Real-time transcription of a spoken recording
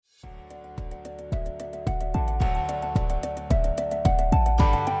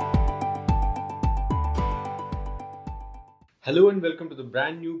Hello and welcome to the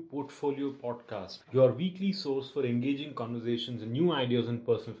brand new Portfolio Podcast, your weekly source for engaging conversations and new ideas in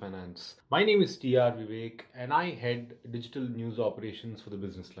personal finance. My name is TR Vivek and I head digital news operations for the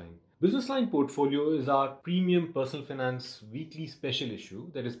Business Line. Business Line Portfolio is our premium personal finance weekly special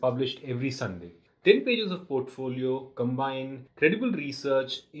issue that is published every Sunday. 10 pages of portfolio combine credible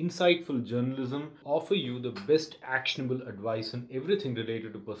research, insightful journalism, offer you the best actionable advice on everything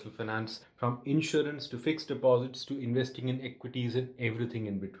related to personal finance, from insurance to fixed deposits to investing in equities and everything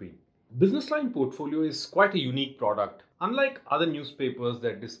in between. Business Line Portfolio is quite a unique product. Unlike other newspapers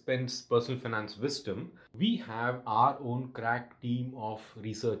that dispense personal finance wisdom, we have our own crack team of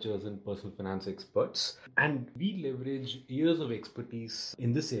researchers and personal finance experts, and we leverage years of expertise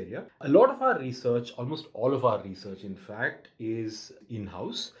in this area. A lot of our research, almost all of our research, in fact, is in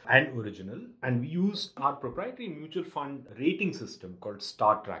house and original, and we use our proprietary mutual fund rating system called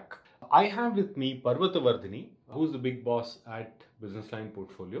StarTrack. I have with me Parvata Vardhini, who's the big boss at Business Line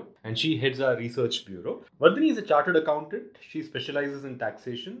Portfolio, and she heads our research bureau. Vardhini is a chartered accountant. She specializes in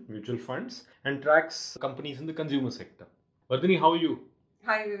taxation, mutual funds, and tracks companies in the consumer sector. Vardhini, how are you?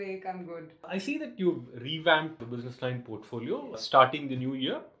 Hi Vivek, I'm good. I see that you've revamped the Business Line Portfolio starting the new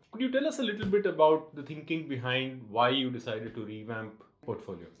year. Could you tell us a little bit about the thinking behind why you decided to revamp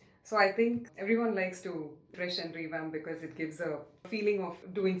portfolio? So I think everyone likes to refresh and revamp because it gives a feeling of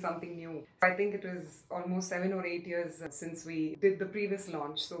doing something new. I think it was almost 7 or 8 years since we did the previous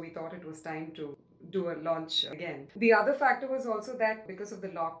launch, so we thought it was time to do a launch again. The other factor was also that because of the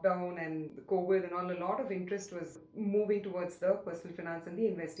lockdown and the COVID and all, a lot of interest was moving towards the personal finance and the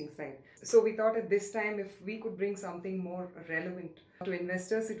investing side. So we thought at this time, if we could bring something more relevant to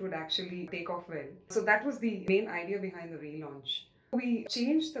investors, it would actually take off well. So that was the main idea behind the relaunch. We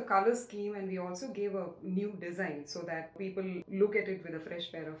changed the color scheme and we also gave a new design so that people look at it with a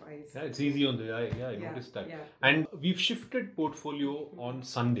fresh pair of eyes. Yeah, it's easy on the eye. Yeah, I noticed that. Yeah. And we've shifted portfolio on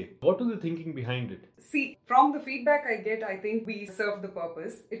Sunday. What was the thinking behind it? See, from the feedback I get, I think we served the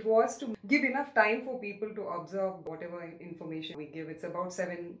purpose. It was to give enough time for people to absorb whatever information we give. It's about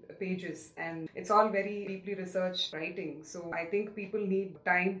 7 pages and it's all very deeply researched writing. So I think people need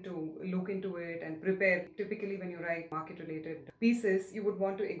time to look into it and prepare. Typically, when you write market related pieces, you would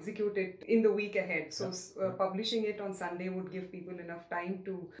want to execute it in the week ahead. So publishing it on Sunday would give people enough time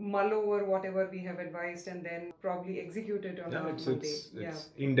to mull over whatever we have advised and then probably execute it on Monday. It's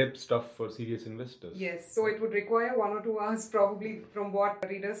in-depth stuff for serious investors. Yes, so it would require 1 or 2 hours probably from what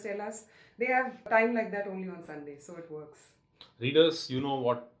readers tell us. They have time like that only on Sunday, so it works. Readers, you know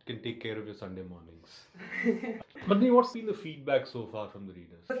what can take care of your Sunday mornings. But then what's been the feedback so far from the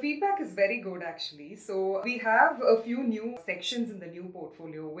readers? The feedback is very good actually. So we have a few new sections in the new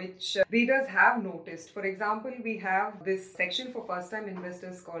portfolio which readers have noticed. For example, we have this section for first time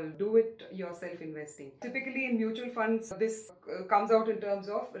investors called Do It Yourself Investing. Typically in mutual funds, this comes out in terms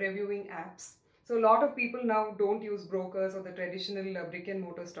of reviewing apps. So a lot of people now don't use brokers or the traditional brick and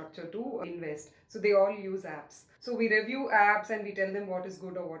mortar structure to invest. So they all use apps. So we review apps and we tell them what is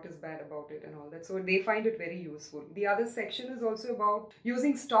good or what is bad about it and all that. So they find it very useful. The other section is also about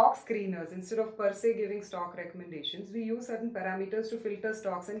using stock screeners. Instead of per se giving stock recommendations, we use certain parameters to filter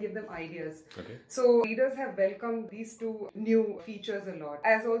stocks and give them ideas. Okay. So readers have welcomed these two new features a lot.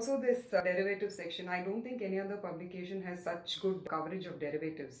 As also this derivative section, I don't think any other publication has such good coverage of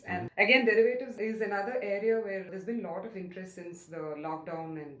derivatives. And again, derivatives is another area where there's been a lot of interest since the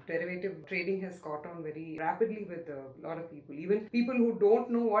lockdown, and derivative trading has caught on very rapidly with a lot of people. Even people who don't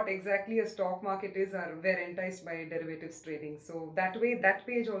know what exactly a stock market is were enticed by derivatives trading. So that way, that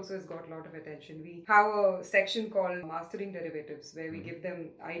page also has got a lot of attention. We have a section called Mastering Derivatives where we give them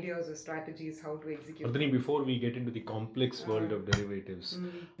ideas or strategies how to execute. Vardhini, before we get into the complex world of derivatives,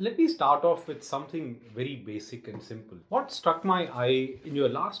 let me start off with something very basic and simple. What struck my eye in your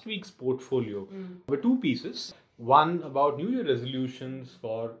last week's portfolio were 2 pieces. One about New Year resolutions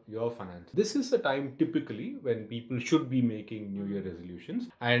for your finance. This is the time typically when people should be making New Year resolutions,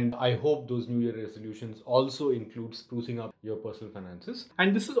 and I hope those New Year resolutions also include sprucing up your personal finances.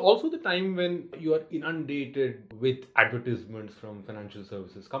 And this is also the time when you are inundated with advertisements from financial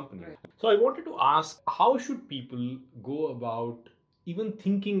services companies. Right. So I wanted to ask, how should people go about even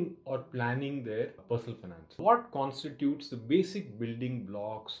thinking or planning their personal finance? What constitutes the basic building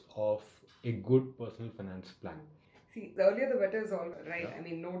blocks of a good personal finance plan? See, the earlier the better is all right. I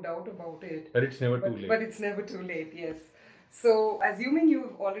mean, no doubt about it. But it's never too late. But it's never too late, yes. So, assuming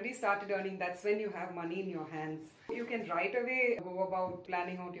you've already started earning, that's when you have money in your hands. You can right away go about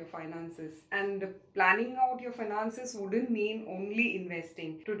planning out your finances. And planning out your finances wouldn't mean only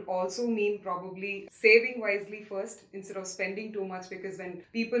investing. It would also mean probably saving wisely first instead of spending too much, because when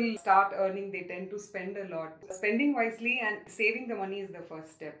people start earning, they tend to spend a lot. Spending wisely and saving the money is the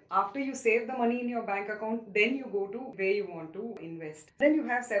first step. After you save the money in your bank account, then you go to where you want to invest. Then you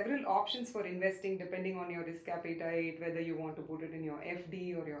have several options for investing depending on your risk appetite, whether you want to put it in your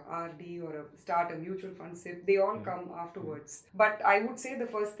FD or your RD or start a mutual fund SIP. They all come afterwards. But I would say the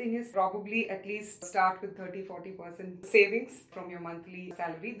first thing is probably at least start with 30-40% savings from your monthly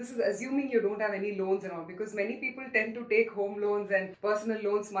salary. This is assuming you don't have any loans and all, because many people tend to take home loans and personal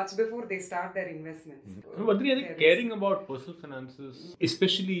loans much before they start their investments. Badri, I think caring about personal finances,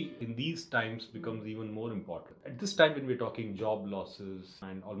 especially in these times, becomes even more important. At this time when we're talking job losses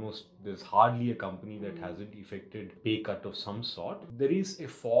and almost there's hardly a company that hasn't effected pay cut of some sort, there is a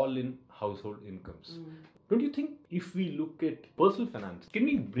fall in household incomes. Don't you think if we look at personal finance, can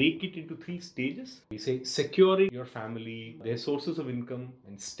we break it into 3 stages? We say securing your family, their sources of income,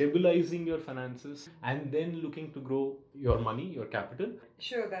 and stabilizing your finances, and then looking to grow your money, your capital.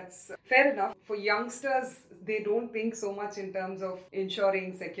 Sure, that's fair enough. For youngsters, they don't think so much in terms of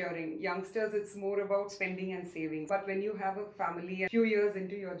insuring, securing. Youngsters, it's more about spending and saving. But when you have a family a few years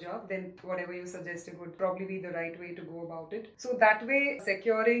into your job, then whatever you suggested would probably be the right way to go about it. So that way,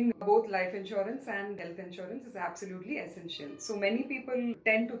 securing both life insurance and health insurance is absolutely essential. So many people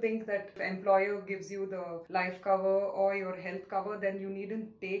tend to think that if employer gives you the life cover or your health cover, then you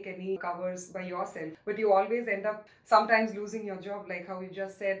needn't take any covers by yourself. But you always end up sometimes losing your job, like how you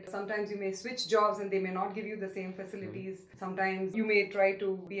just said. Sometimes you may switch jobs and they may not give you the same facilities. Sometimes you may try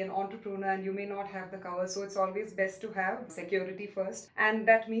to be an entrepreneur and you may not have the cover. So it's always best to have security first. And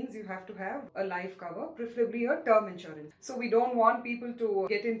that means you have to have a life cover, preferably a term insurance. So we don't want people to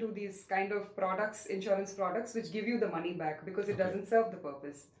get into these kind of products, insurance products, which give you the money back, because it doesn't serve the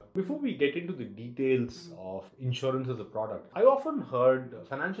purpose. Before we get into the details of insurance as a product, I often heard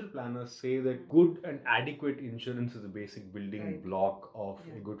financial planners say that good and adequate insurance is a basic building block of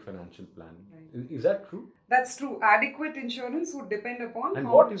a good financial plan. Is that true? That's true. Adequate insurance would depend upon and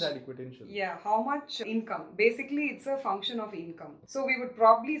what is adequate insurance? Yeah, how much income. Basically, it's a function of income. So we would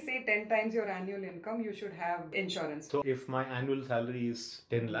probably say 10 times your annual income, you should have insurance. So if my annual salary is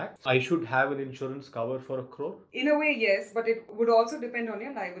 10 lakhs, I should have an insurance cover for 1 crore? In a way, yes, but it would also depend on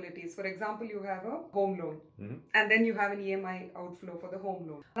your liabilities. For example, you have a home loan and then you have an EMI outflow for the home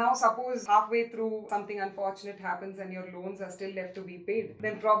loan. Now, suppose halfway through something unfortunate happens and your loans are still left to be paid,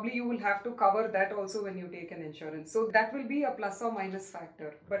 then probably you will have to cover that also when you take an insurance. So that will be a plus or minus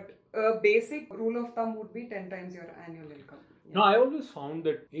factor. But a basic rule of thumb would be 10 times your annual income. Yeah. Now, I always found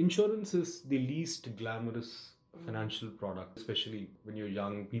that insurance is the least glamorous financial product, especially when you're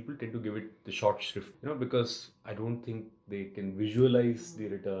young. People tend to give it the short shrift, because I don't think they can visualize the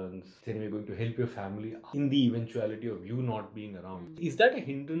returns. It's anyway going to help your family in the eventuality of you not being around. Is that a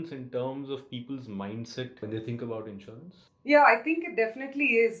hindrance in terms of people's mindset when they think about insurance? Yeah, I think it definitely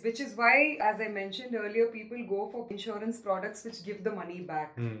is, which is why, as I mentioned earlier, people go for insurance products which give the money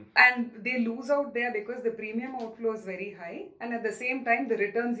back. And they lose out there because the premium outflow is very high, and at the same time, the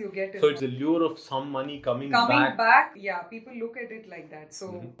returns you get is... So it's the lure of some money coming back. Yeah, people look at it like that.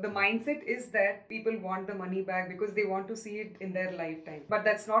 So the mindset is that people want the money back because they want to see it in their lifetime. But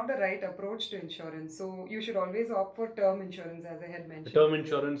that's not the right approach to insurance. So you should always opt for term insurance, as I had mentioned. The term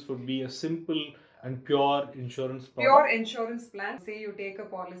insurance would be a simple and pure insurance product. Pure insurance plan. Say you take a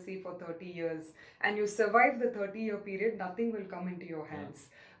policy for 30 years and you survive the 30-year period, nothing will come into your hands.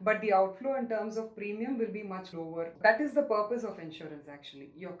 But the outflow in terms of premium will be much lower. That is the purpose of insurance actually.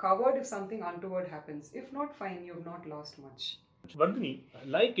 You're covered if something untoward happens. If not, fine, you've not lost much. Vardhini,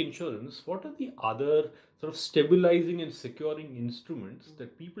 like insurance, what are the other sort of stabilizing and securing instruments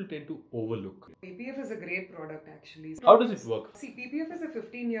that people tend to overlook? PPF is a great product actually. How does it work? See, PPF is a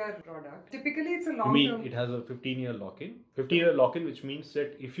 15-year product. Typically, it's a long-term... You mean it has a 15-year lock-in? 15-year lock-in, which means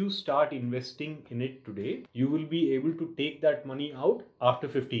that if you start investing in it today, you will be able to take that money out after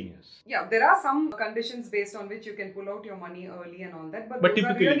 15 years. Yeah, there are some conditions based on which you can pull out your money early and all that, but those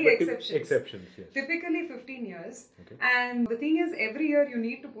typically, are really exceptions. Exceptions, yes. Typically 15 years. Okay. And the thing is, every year you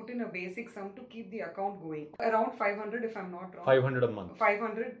need to put in a basic sum to keep the account going. Around 500 if I'm not wrong. 500 a month.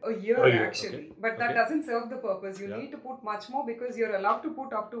 500 a year actually. Okay. But that doesn't serve the purpose. You need to put much more because you're allowed to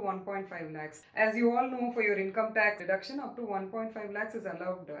put up to 1.5 lakhs. As you all know, for your income tax deduction, up to 1.5 lakhs is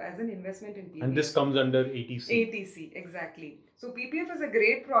allowed as an investment in PPF. And this comes under ATC. ATC, exactly. So PPF is a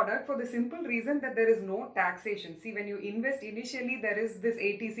great product for the simple reason that there is no taxation. See, when you invest initially, there is this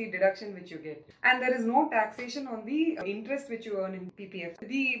ATC deduction which you get, and there is no taxation on the interest which you earn in PPF.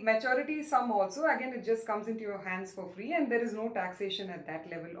 The maturity sum also, again, it just comes into your hands for free, and there is no taxation at that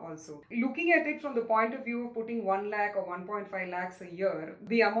level also. Looking at it from the point of view of putting 1 lakh or 1.5 lakhs a year,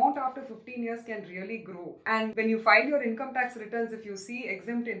 the amount after 15 years can really grow. And when you file your income tax returns, if you see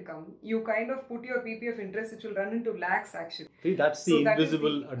exempt income, you kind of put your PPF interest, which will run into lakhs actually. See, that's the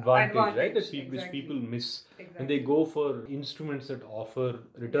invisible advantage, right? That which people miss when they go for instruments that offer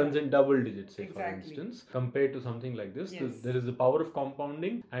returns in double digits, say for instance, compared to something like this. There is the power of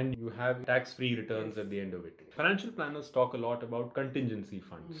compounding, and you have tax-free returns at the end of it. Financial planners talk a lot about contingency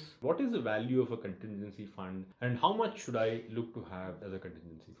funds. What is the value of a contingency fund, and how much should I look to have as a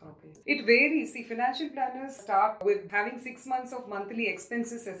contingency fund? It varies. See, financial planners start with having 6 months of monthly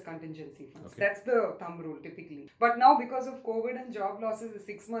expenses as contingency funds. That's the thumb rule typically. But now, because of COVID and job losses, the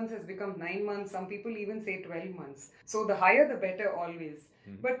 6 months has become 9 months. Some people even say 12 months. So the higher the better always.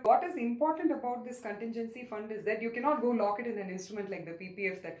 But what is important about this contingency fund is that you cannot go lock it in an instrument like the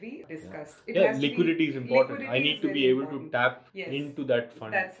PPF that we discussed. Liquidity is important. I need to be able to tap into that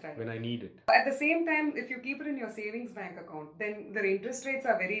fund when I need it. At the same time, if you keep it in your savings bank account, then the interest rates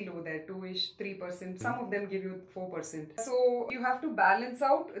are very low there, 2-ish, 3%. Some of them give you 4%. So you have to balance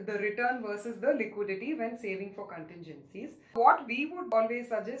out the return versus the liquidity when saving for contingencies. What we would always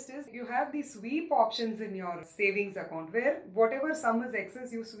suggest is you have the sweep options in your savings account where whatever sum is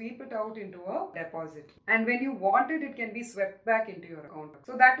excess, you sweep it out into a deposit. And when you want it, it can be swept back into your account.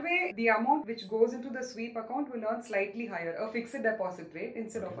 So that way, the amount which goes into the sweep account will earn slightly higher, a fixed deposit rate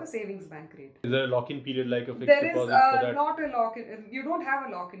instead of a savings bank rate. Is there a lock-in period like a fixed deposit for that? There is not a lock-in. You don't have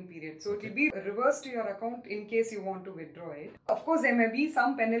a lock-in period. So it will be reversed to your account in case you want to withdraw it. Of course, there may be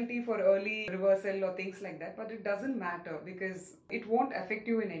some penalty for early reversal or things like that, but it doesn't matter because it won't affect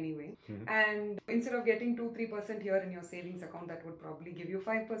you in any way. And instead of getting 2-3% here in your savings account, that would probably give you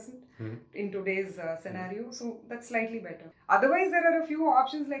 5% in today's scenario. So that's slightly better. Otherwise, there are a few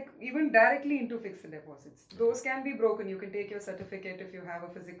options like even directly into fixed deposits. Those can be broken. You can take your certificate if you have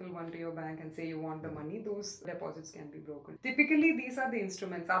a physical one to your bank and say you want the money. Those deposits can be broken. Typically, these are the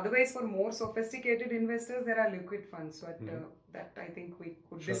instruments. Otherwise, for more sophisticated investors, there are liquid funds. But that I think we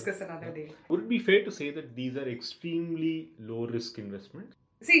could discuss another day. Would it be fair to say that these are extremely low risk investments?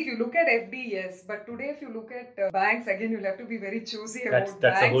 See, if you look at FD, yes. But today, if you look at banks, again, you'll have to be very choosy about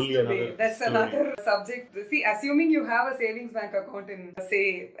banks today. That's another subject. See, assuming you have a savings bank account in,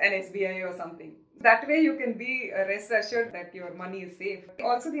 say, an SBI or something. That way you can be rest assured that your money is safe.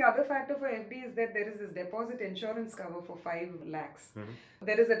 Also, the other factor for FD is that there is this deposit insurance cover for 5 lakhs.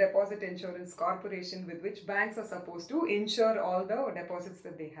 There is a deposit insurance corporation with which banks are supposed to insure all the deposits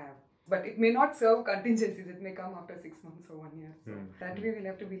that they have. But it may not serve contingencies. It may come after 6 months or 1 year. So that way we'll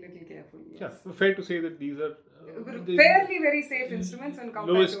have to be a little careful. Yes. Yeah, fair to say that these are fairly very safe instruments when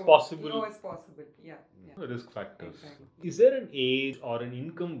compared lowest to possible. Yeah. Risk factors. Exactly. Is there an age or an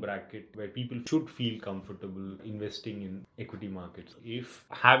income bracket where people should feel comfortable investing in equity markets? If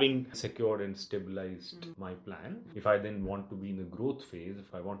having secured and stabilized my plan, if I then want to be in the growth phase,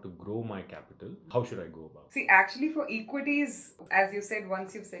 if I want to grow my capital, how should I go about it? See, actually for equities, as you said,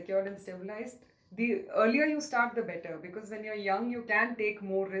 once you've secured and stabilized, the earlier you start, the better, because when you're young, you can take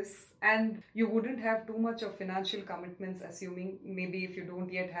more risks and you wouldn't have too much of financial commitments, assuming maybe if you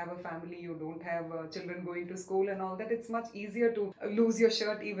don't yet have a family, you don't have children going to school and all that, it's much easier to lose your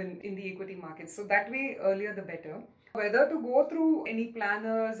shirt even in the equity markets. So that way, earlier the better. Whether to go through any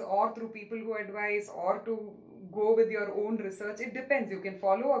planners or through people who advise or to go with your own research, it depends. You can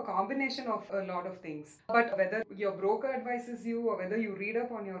follow a combination of a lot of things. But whether your broker advises you or whether you read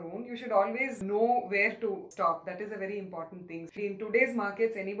up on your own, you should always know where to stop. That is a very important thing. In today's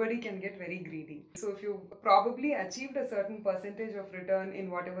markets, anybody can get very greedy. So if you probably achieved a certain percentage of return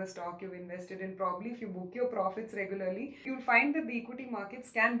in whatever stock you've invested in, probably if you book your profits regularly, you'll find that the equity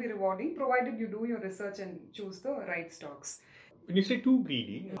markets can be rewarding provided you do your research and choose the right stocks. When you say too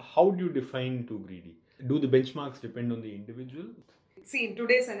greedy, how do you define too greedy? Do the benchmarks depend on the individual? See, in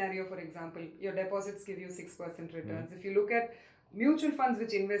today's scenario, for example, your deposits give you 6% returns. If you look at mutual funds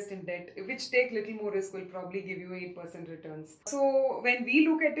which invest in debt, which take little more risk, will probably give you 8% returns. So when we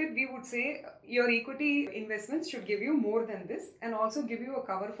look at it, we would say your equity investments should give you more than this and also give you a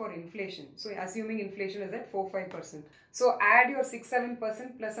cover for inflation. So assuming inflation is at 4-5%. So add your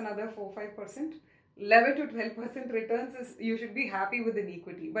 6-7% plus another 4-5%. 11 to 12% returns is, you should be happy with an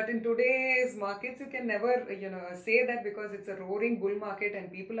equity. But in today's markets, you can never, say that, because it's a roaring bull market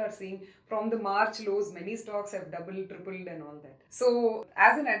and people are seeing from the March lows, many stocks have doubled, tripled and all that. So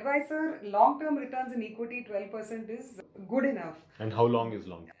as an advisor, long-term returns in equity 12% is good enough. And how long is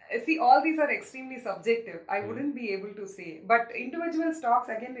long? See, all these are extremely subjective. I wouldn't be able to say. But individual stocks,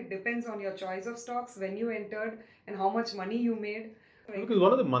 again, it depends on your choice of stocks, when you entered and how much money you made. Because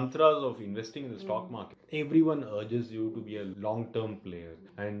one of the mantras of investing in the stock market, everyone urges you to be a long-term player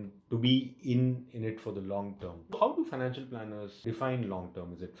and to be in it for the long term. How do financial planners define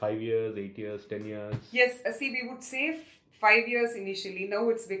long-term? Is it 5 years, 8 years, 10 years? Yes, see, we would say 5 years initially. Now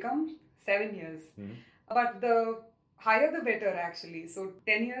it's become 7 years. But the higher the better, actually. So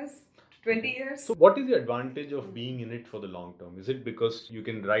 10 years, 20 years. So what is the advantage of being in it for the long term? Is it because you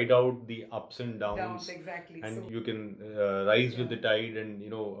can ride out the ups and downs, exactly, and you can rise with the tide and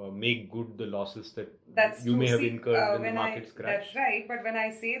make good the losses that you true. may have incurred when the markets crash? That's right. But when I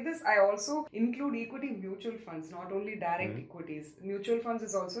say this, I also include equity mutual funds, not only direct equities. Mutual funds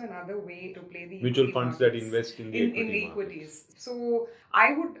is also another way to play the mutual funds that markets, invest in the equities. So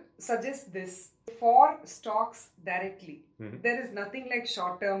I would suggest this for stocks directly. There is nothing like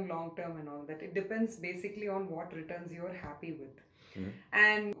short term, long term and all that. It depends basically on what returns you are happy with.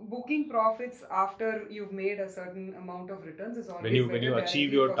 And booking profits after you've made a certain amount of returns is always when you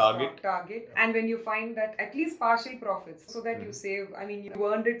achieve your target, and when you find that at least partial profits, so that you save, you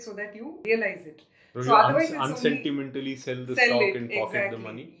earned it, so that you realize it. So otherwise unsentimentally sell the stock and pocket the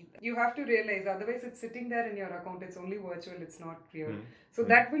money. You have to realize, otherwise it's sitting there in your account, it's only virtual, it's not real. So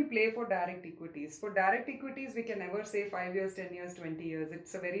that will play for direct equities. For direct equities, we can never say 5 years, 10 years, 20 years.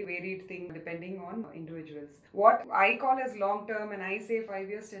 It's a very varied thing depending on individuals. What I call as long term, and I say 5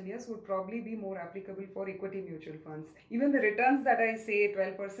 years, 10 years, would probably be more applicable for equity mutual funds. Even the returns that I say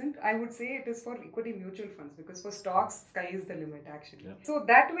 12%, I would say it is for equity mutual funds, because for stocks, sky is the limit actually. So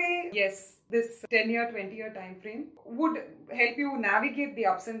that way, yes, this 10-year, 20-year time frame would help you navigate the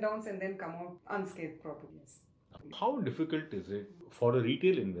ups and downs and then come out unscathed probably. How difficult is it for a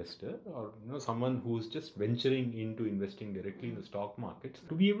retail investor or someone who's just venturing into investing directly in the stock markets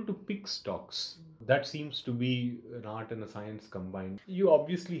to be able to pick stocks? That seems to be an art and a science combined. You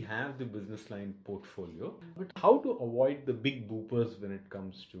obviously have the business line portfolio, but how to avoid the big boopers when it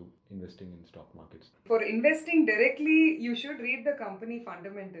comes to investing in stock markets? For investing directly, you should read the company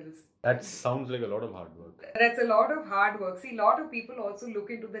fundamentals. That sounds like a lot of hard work. That's a lot of hard work. See, a lot of people also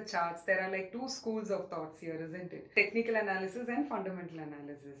look into the charts. There are like two schools of thoughts here, isn't it? Technical analysis and fundamental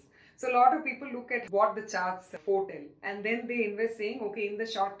analysis. So a lot of people look at what the charts foretell and then they invest saying, okay, in the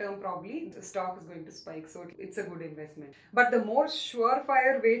short term probably the stock is going to spike, so it's a good investment. But the more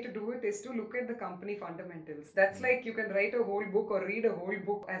surefire way to do it is to look at the company fundamentals. That's like you can write a whole book or read a whole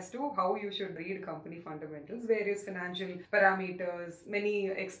book as to how you should read company fundamentals, various financial parameters. Many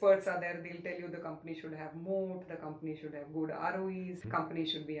experts are there, they'll tell you the company should have moat, the company should have good ROEs, company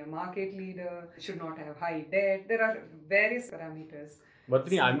should be a market leader, should not have high debt. There are various parameters.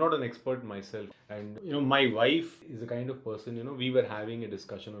 But I'm not an expert myself, and my wife is the kind of person, we were having a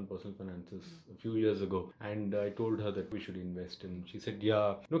discussion on personal finances a few years ago, and I told her that we should invest, and she said,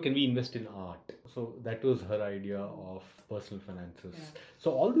 can we invest in art? So that was her idea of personal finances.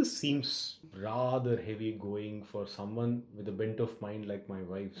 So all this seems rather heavy going for someone with a bent of mind like my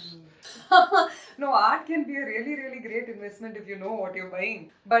wife's. No, art can be a really, really great investment if you know what you're buying.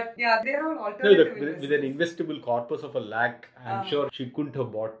 But there are alternative investments. With an investable corpus of 1 lakh, I'm sure she couldn't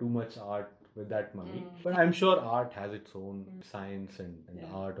have bought too much art with that money. But I'm sure art has its own science and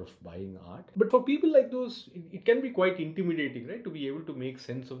art of buying art. But for people like those, it can be quite intimidating, right? To be able to make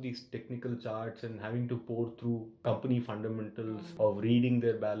sense of these technical charts and having to pour through company fundamentals of reading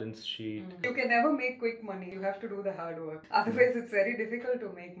their balance sheet. You can never make quick money. You have to do the hard work. Otherwise, it's very difficult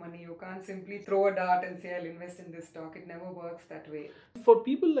to make money. You can't simply throw a dart and say, I'll invest in this stock. It never works that way. For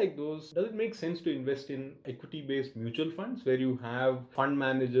people like those, does it make sense to invest in equity-based mutual funds where you have fund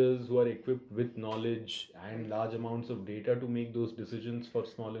managers who are equipped with knowledge and large amounts of data to make those decisions for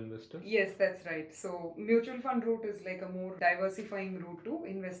small investors? Yes, that's right. So mutual fund route is like a more diversifying route to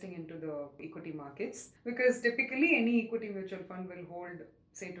investing into the equity markets, because typically any equity mutual fund will hold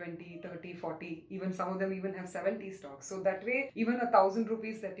say 20, 30, 40, even some of them even have 70 stocks. So that way, even 1,000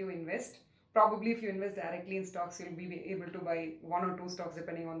 rupees that you invest, probably if you invest directly in stocks, you'll be able to buy 1 or 2 stocks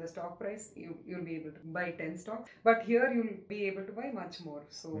depending on the stock price. You'll be able to buy 10 stocks. But here you'll be able to buy much more.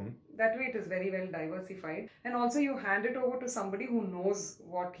 So that way it is very well diversified. And also you hand it over to somebody who knows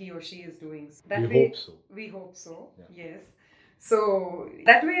what he or she is doing. So that we hope so. We hope so, yes. So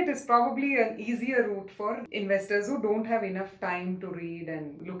that way it is probably an easier route for investors who don't have enough time to read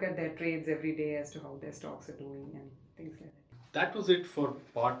and look at their trades every day as to how their stocks are doing and things like that. That was it for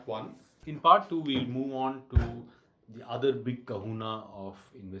part one. In part two, we'll move on to the other big kahuna of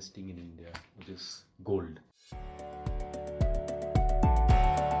investing in India, which is gold.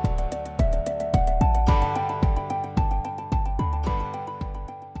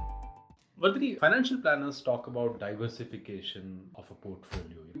 Vadri, financial planners talk about diversification of a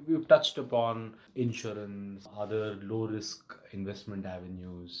portfolio. We've touched upon insurance, other low risk investment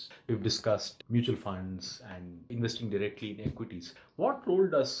avenues. We've discussed mutual funds and investing directly in equities. What role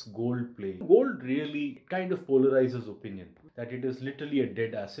does gold play? Gold really kind of polarizes opinion that it is literally a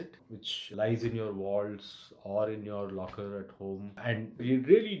dead asset which lies in your vaults or in your locker at home, and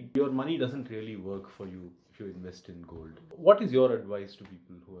your money doesn't really work for you if you invest in gold. What is your advice to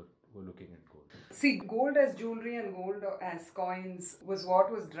people who are looking at gold? See, gold as jewelry and gold as coins was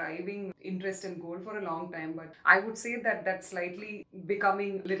what was driving interest in gold for a long time. But I would say that that's slightly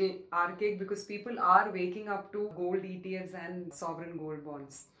becoming a little archaic because people are waking up to gold ETFs and sovereign gold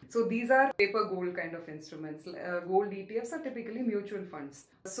bonds. So these are paper gold kind of instruments. Gold ETFs are typically mutual funds.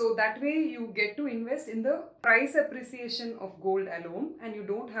 So that way you get to invest in the price appreciation of gold alone and you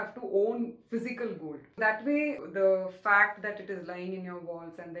don't have to own physical gold. That way the fact that it is lying in your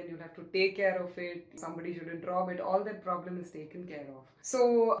walls and then you'll have to take care of it, somebody shouldn't rob it, all that problem is taken care of.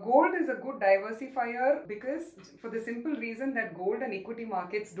 So gold is a good diversifier because for the simple reason that gold and equity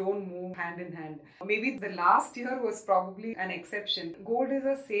markets don't move hand in hand. Maybe the last year was probably an exception. Gold is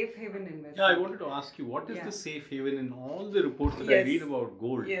a safe haven investment. Yeah, I wanted to ask you, what is the safe haven? In all the reports that I read about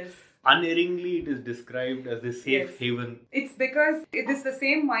gold, yes, unerringly it is described as the safe haven. It's because it is the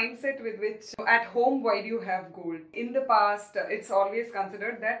same mindset with which at home why do you have gold? In the past, it's always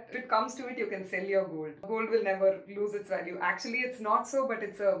considered that if it comes to it, you can sell your gold. Gold will never lose its value. Actually, it's not so, but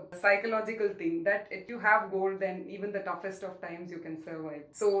it's a psychological thing that if you have gold, then even the toughest of times you can survive.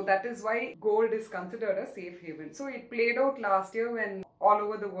 So that is why gold is considered a safe haven. So it played out last year when all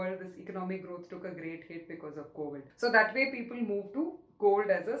over the world this economic growth took a great hit because of COVID. So that way people move to gold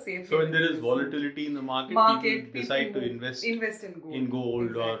as a safe haven. So when there is volatility in the market people decide to invest in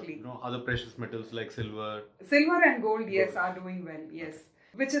gold exactly. Or other precious metals like silver. Silver and gold, yes, are doing well, yes.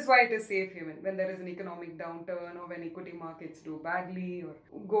 Which is why it is safe haven. When there is an economic downturn or when equity markets do badly,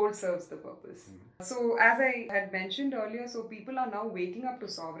 or gold serves the purpose. So as I had mentioned earlier, so people are now waking up to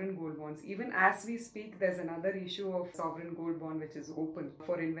sovereign gold bonds. Even as we speak, there's another issue of sovereign gold bond which is open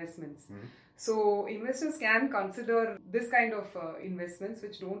for investments. So investors can consider this kind of investments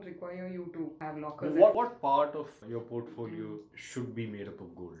which don't require you to have lockers. What part of your portfolio should be made up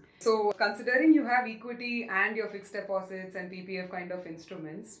of gold? So considering you have equity and your fixed deposits and PPF kind of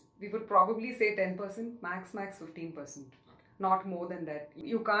instruments, we would probably say 10%, max 15%. Not more than that.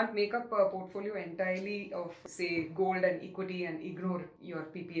 You can't make up a portfolio entirely of, say, gold and equity and ignore your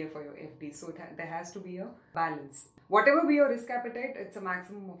PPF or your FD. So there has to be a balance. Whatever be your risk appetite, it's a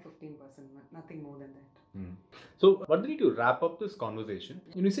maximum of 15%, nothing more than that. So, Vadri, to wrap up this conversation,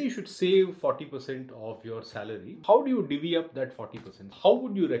 when you say you should save 40% of your salary, how do you divvy up that 40%? How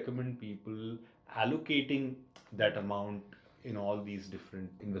would you recommend people allocating that amount in all these different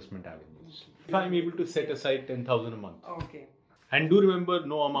investment avenues? If I'm able to set aside 10,000 a month. Okay. And do remember,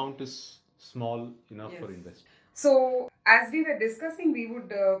 no amount is small enough for investment. So, as we were discussing, we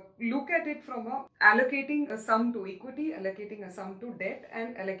would look at it from allocating a sum to equity, allocating a sum to debt,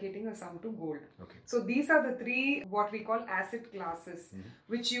 and allocating a sum to gold. Okay. So, these are the three what we call asset classes,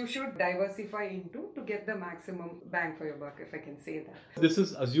 which you should diversify into to get the maximum bang for your buck, if I can say that. This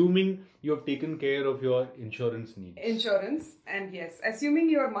is assuming you have taken care of your insurance needs. Insurance, and yes, assuming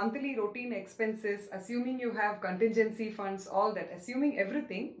your monthly routine expenses, assuming you have contingency funds, all that, assuming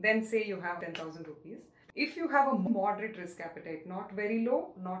everything, then say you have 10,000 rupees. If you have a moderate risk appetite, not very low,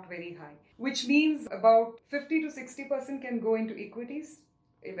 not very high, which means about 50 to 60% can go into equities,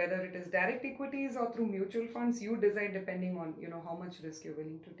 whether it is direct equities or through mutual funds, you decide depending on how much risk you're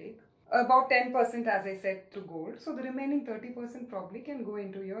willing to take. About 10%, as I said, to gold. So the remaining 30% probably can go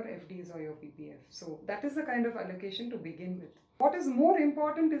into your FDs or your PPF. So that is the kind of allocation to begin with. What is more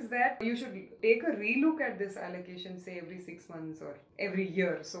important is that you should take a relook at this allocation, say every 6 months or every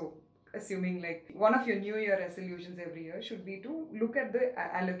year. So assuming like one of your New Year resolutions every year should be to look at the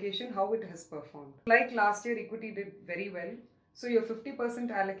allocation, how it has performed. Like last year, equity did very well. So your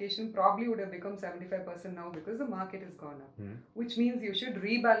 50% allocation probably would have become 75% now because the market has gone up. Which means you should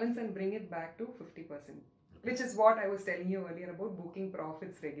rebalance and bring it back to 50%. Which is what I was telling you earlier about booking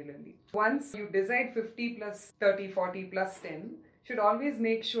profits regularly. Once you decide 50 plus 30, 40 plus 10, should always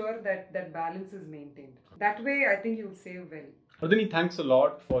make sure that that balance is maintained. That way, I think you'll save well. Vardhani, thanks a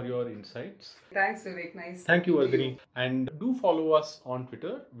lot for your insights. Thanks, Vivek. Nice. Thank you, talking to Vardhani. And do follow us on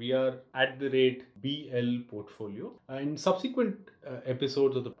Twitter. We are at the rate BL Portfolio. In subsequent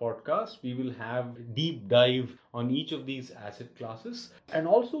episodes of the podcast, we will have deep dive on each of these asset classes. And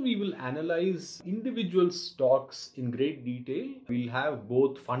also we will analyze individual stocks in great detail. We'll have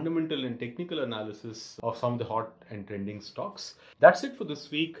both fundamental and technical analysis of some of the hot and trending stocks. That's it for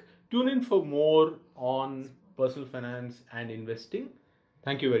this week. Tune in for more on personal finance and investing.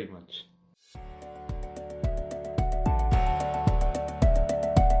 Thank you very much.